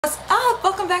up?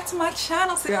 Welcome back to my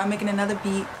channel. So I'm making another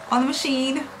beat on the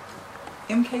Maschine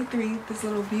MK3. This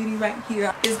little beauty right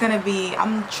here is gonna be,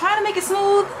 I'm trying to make it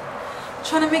smooth,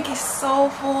 trying to make it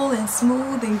soulful and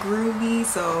smooth and groovy,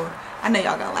 so I know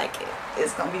y'all gonna like it.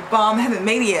 It's gonna be bomb. I haven't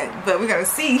made it yet, but we're gonna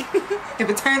see if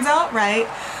it turns out right.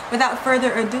 Without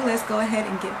further ado, let's go ahead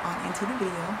and get on into the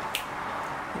video.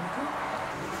 Here we go.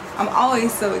 I'm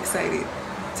always so excited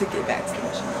to get back to the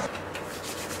Maschine.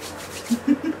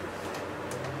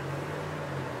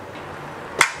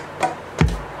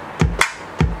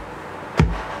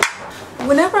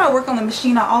 Whenever I work on the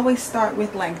Maschine, I always start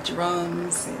with like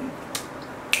drums and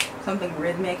something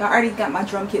rhythmic. I already got my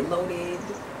drum kit loaded,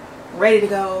 ready to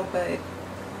go, but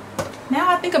now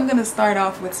I think I'm gonna start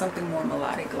off with something more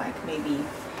melodic, like maybe,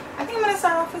 I think I'm gonna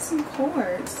start off with some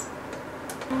chords.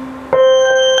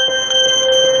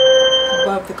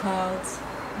 Above the clouds.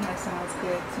 That sounds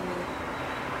good to me.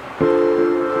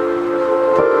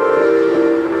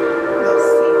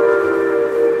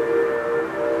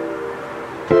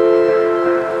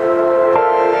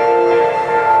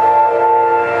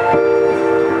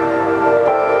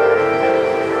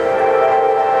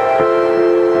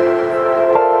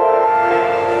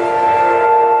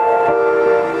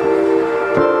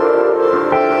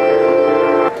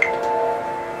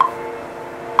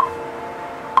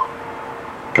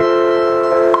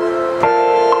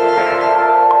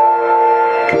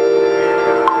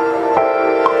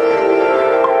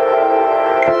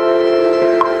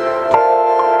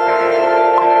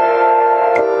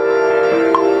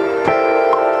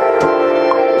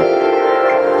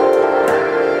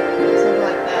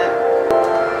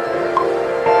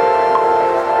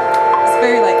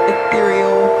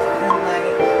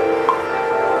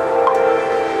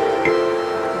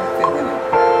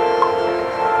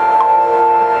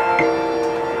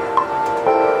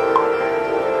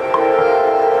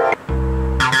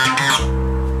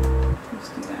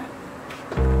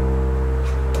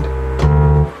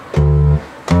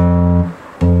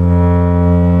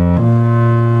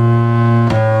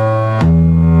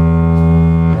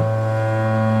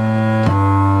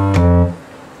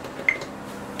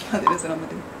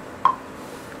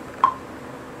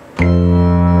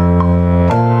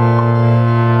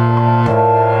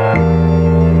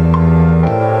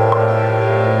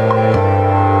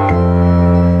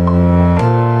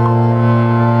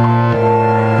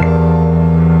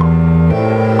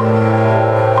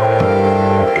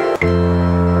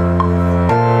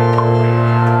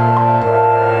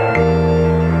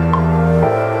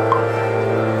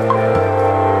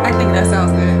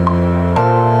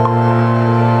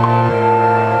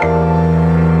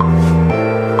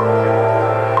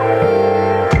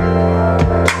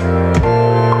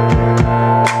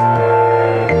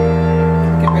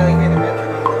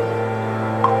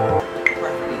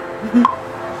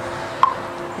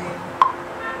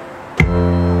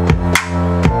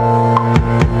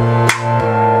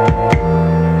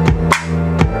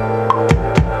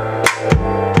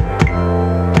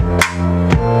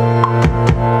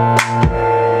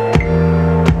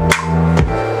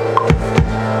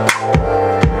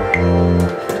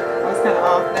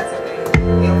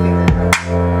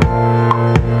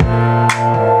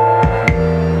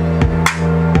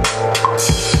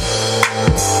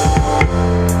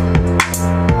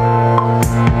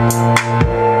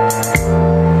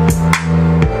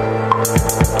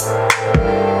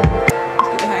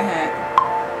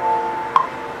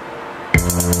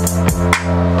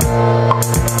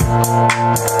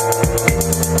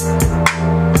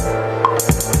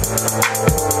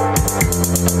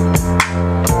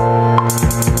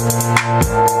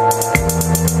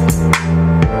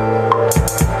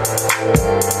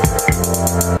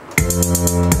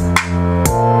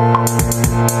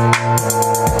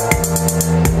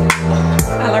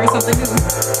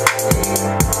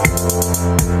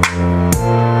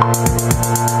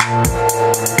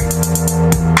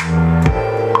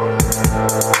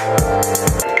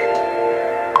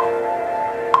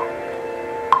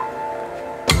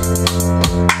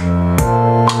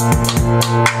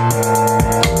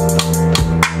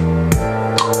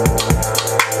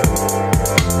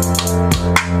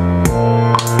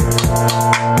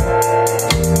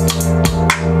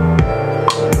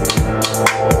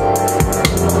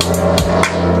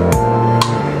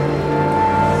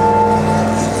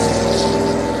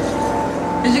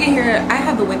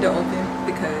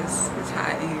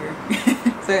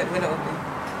 Window open,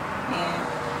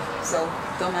 and so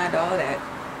don't mind all that.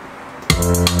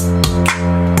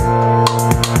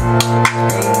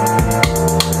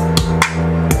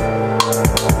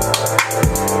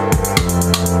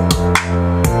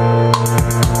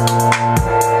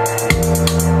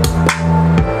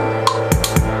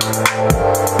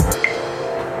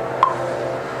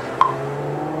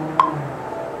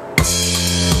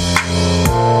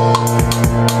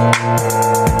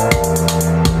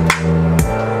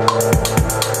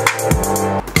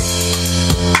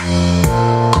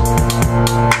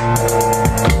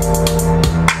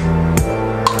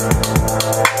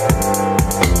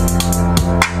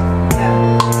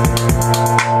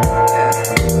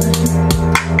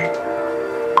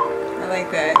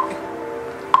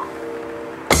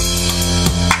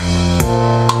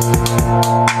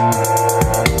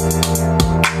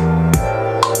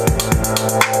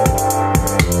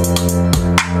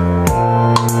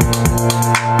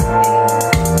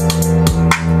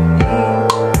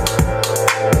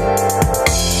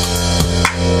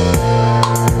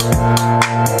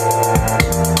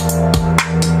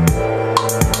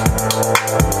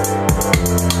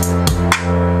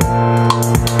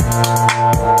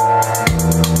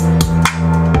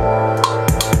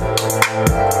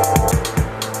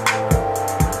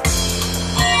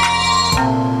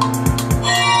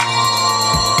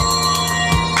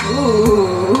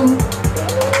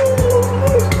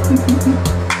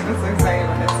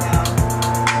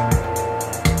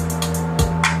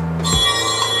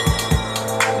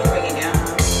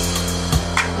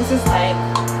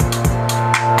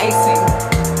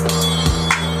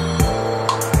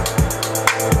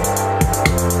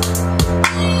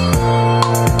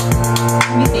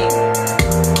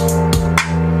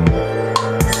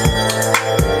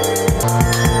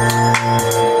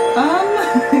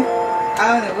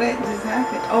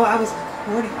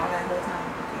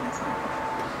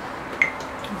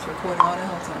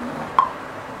 I'm talking about.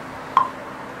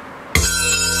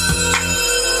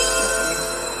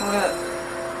 Hold up.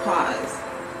 Pause.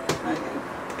 Okay.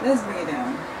 Let's bring it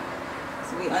down.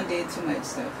 So we undid too much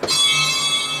stuff.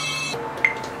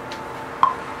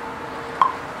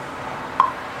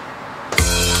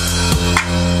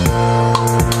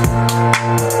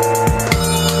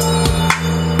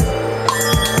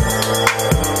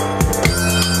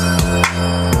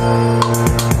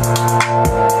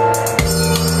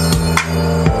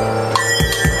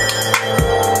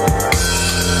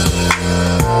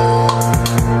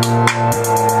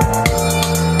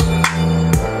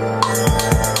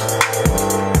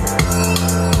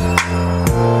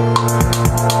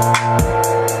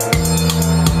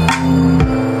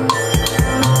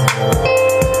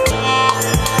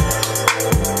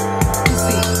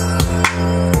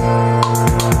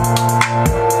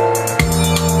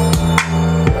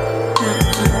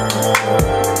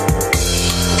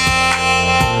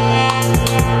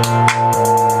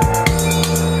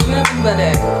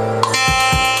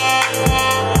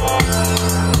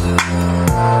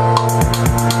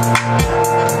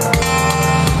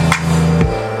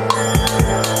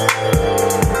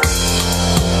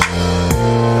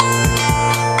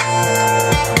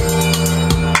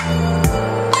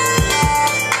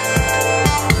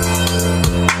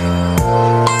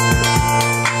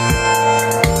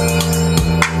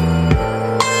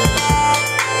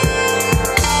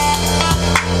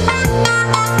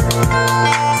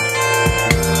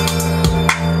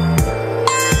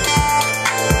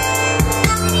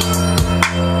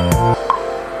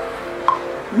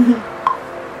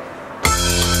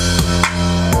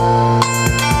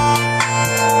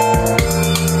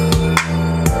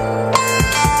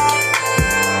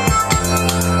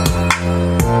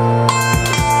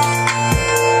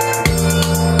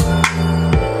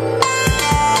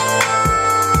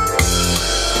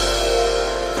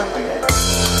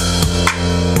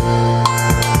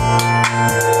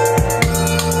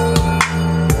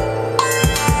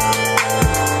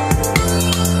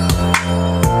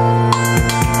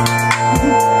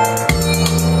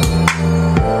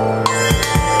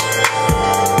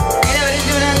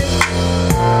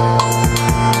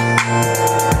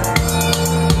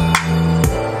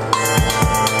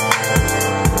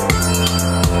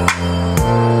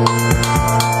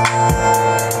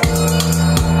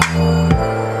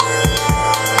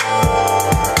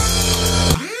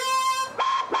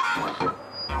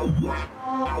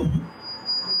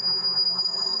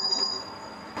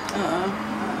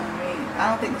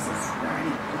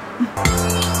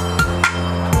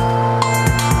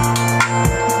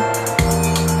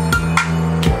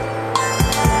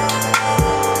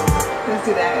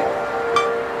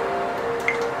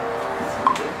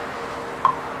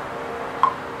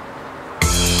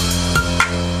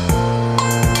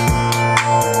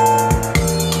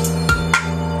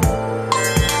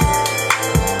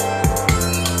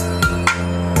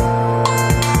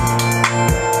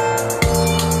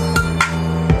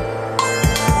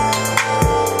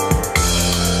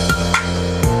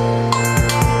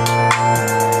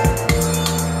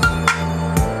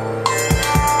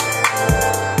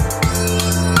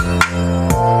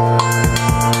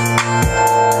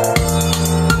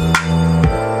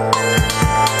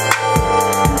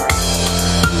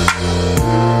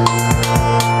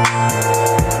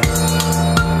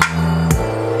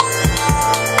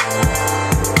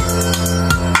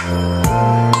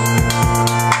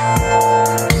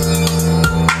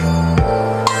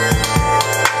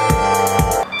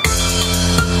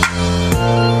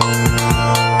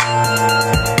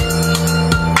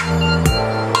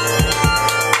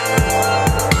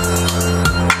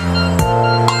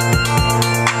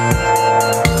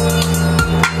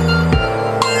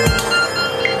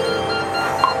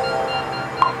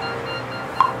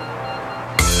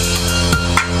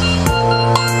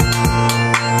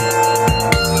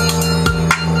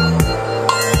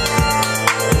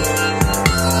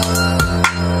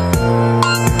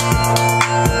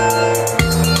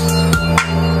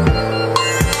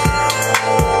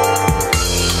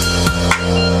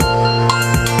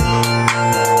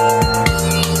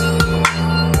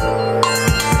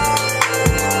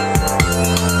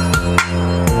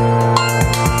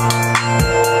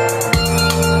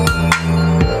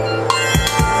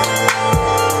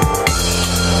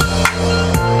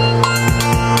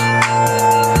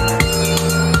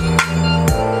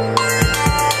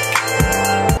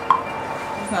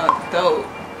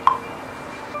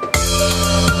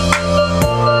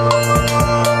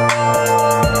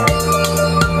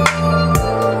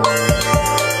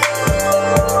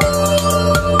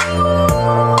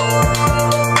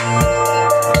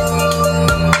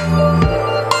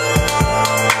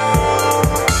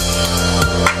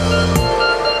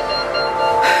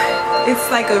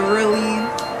 like a really,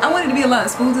 I wanted it to be a lot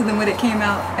smoother than what it came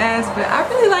out as, but I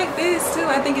really like this too.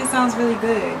 I think it sounds really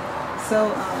good. So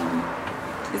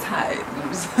it's hot. I'm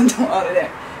just doing all of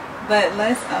that. But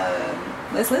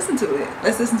let's listen to it.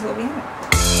 Let's listen to what we have.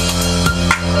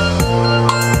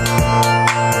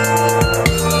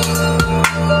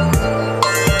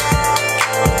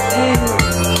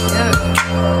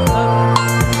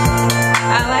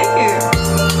 I like it.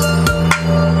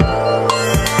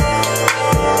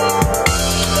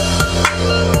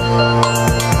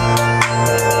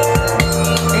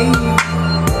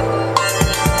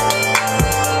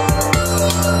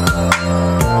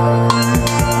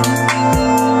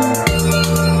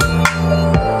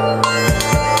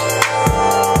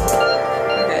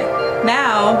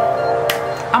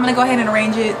 I'm gonna go ahead and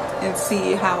arrange it and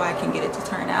see how I can get it to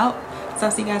turn out. So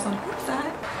I'll see you guys on the flip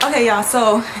side. Okay, y'all,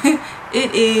 so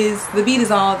the beat is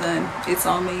all done. It's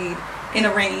all made and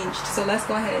arranged. So let's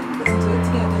go ahead and listen to it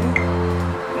together.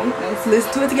 Okay, let's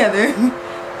listen to it together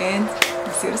and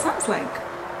see what it sounds like.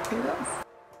 Here it goes.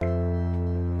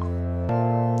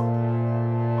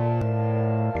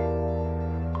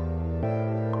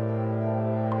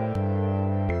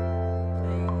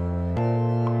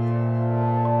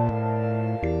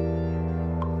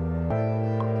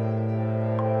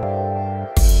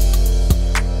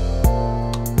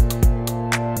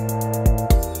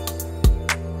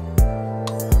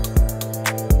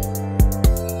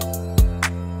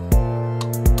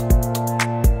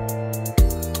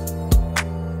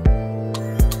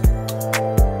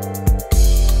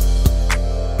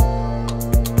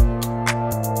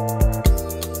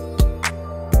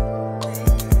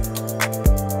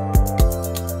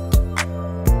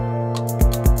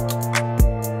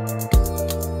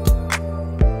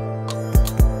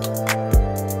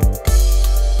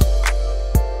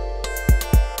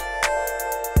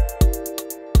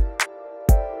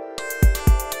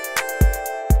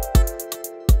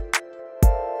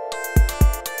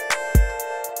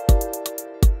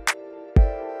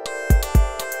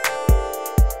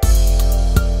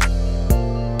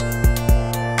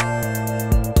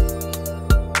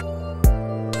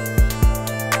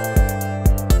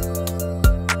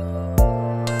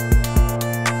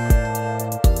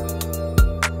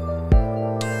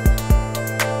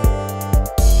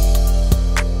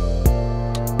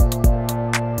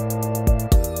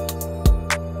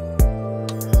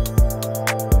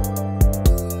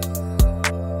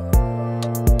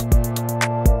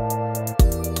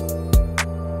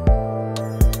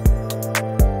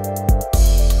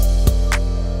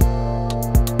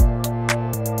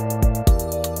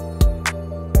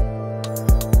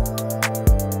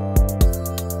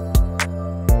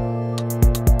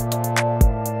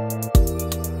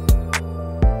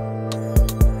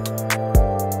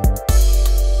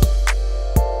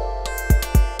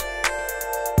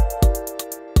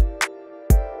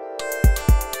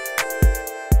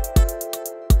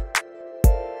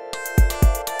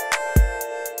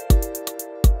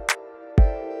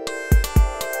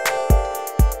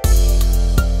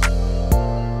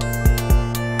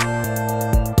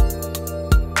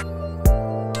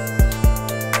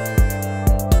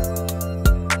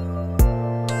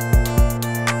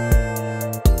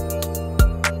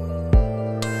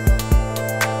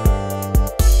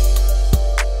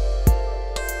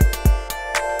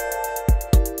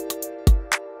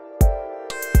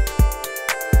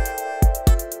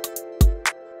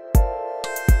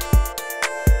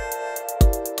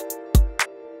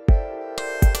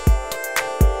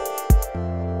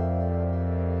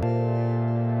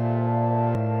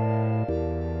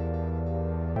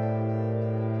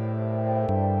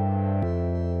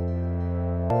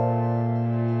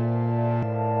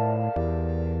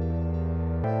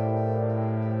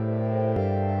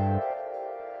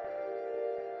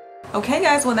 Okay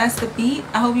guys, well that's the beat.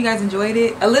 I hope you guys enjoyed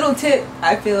it. A little tip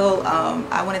I feel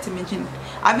I wanted to mention.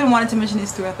 I've been wanting to mention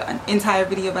this throughout the entire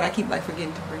video, but I keep like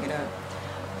forgetting to bring it up.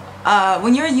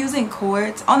 When you're using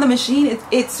chords on the machine,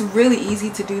 it's really easy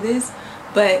to do this.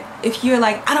 But if you're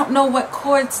like, I don't know what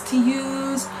chords to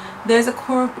use, there's a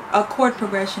chord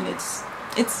progression. It's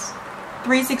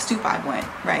 3-6-2-5-1,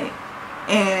 right?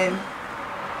 And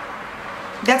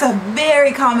that's a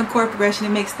very common chord progression.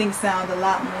 It makes things sound a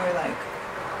lot more like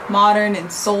modern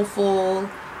and soulful.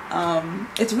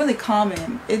 It's really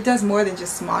common. It does more than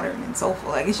just modern and soulful.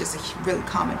 Like, it's just a really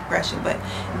common progression. But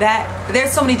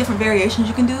there's so many different variations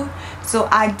you can do. So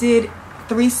I did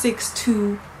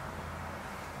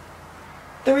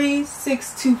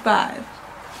 3-6-2-5,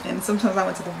 and sometimes I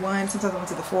went to the 1, sometimes I went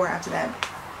to the 4 after that.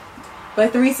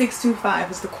 But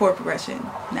 3-6-2-5 is the chord progression.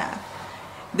 Now,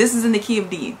 this is in the key of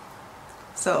D.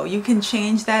 So you can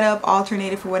change that up,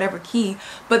 alternate it for whatever key.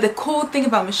 But the cool thing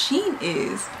about Maschine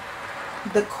is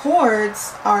the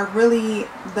chords are really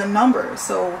the numbers,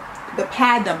 so the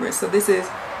pad numbers. So this is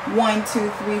 1, 2,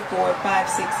 3, 4, 5,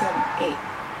 6, 7, 8.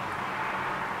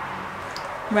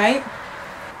 Right?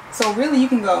 So really you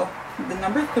can go the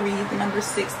number 3, the number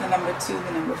 6, the number 2,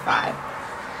 the number 5.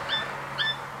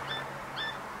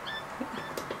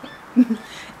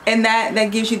 And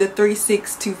that gives you the 3,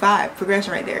 6, 2, 5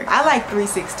 progression right there. I like 3,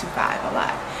 6, 2, 5 a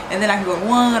lot. And then I can go to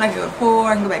 1, I can go to 4,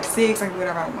 I can go back to 6, I can go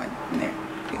whatever I want in there.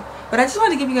 But I just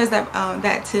wanted to give you guys that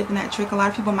that tip and that trick. A lot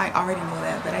of people might already know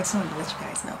that, but I just wanted to let you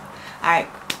guys know. Alright,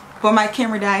 for my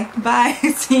camera die, bye.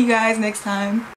 See you guys next time.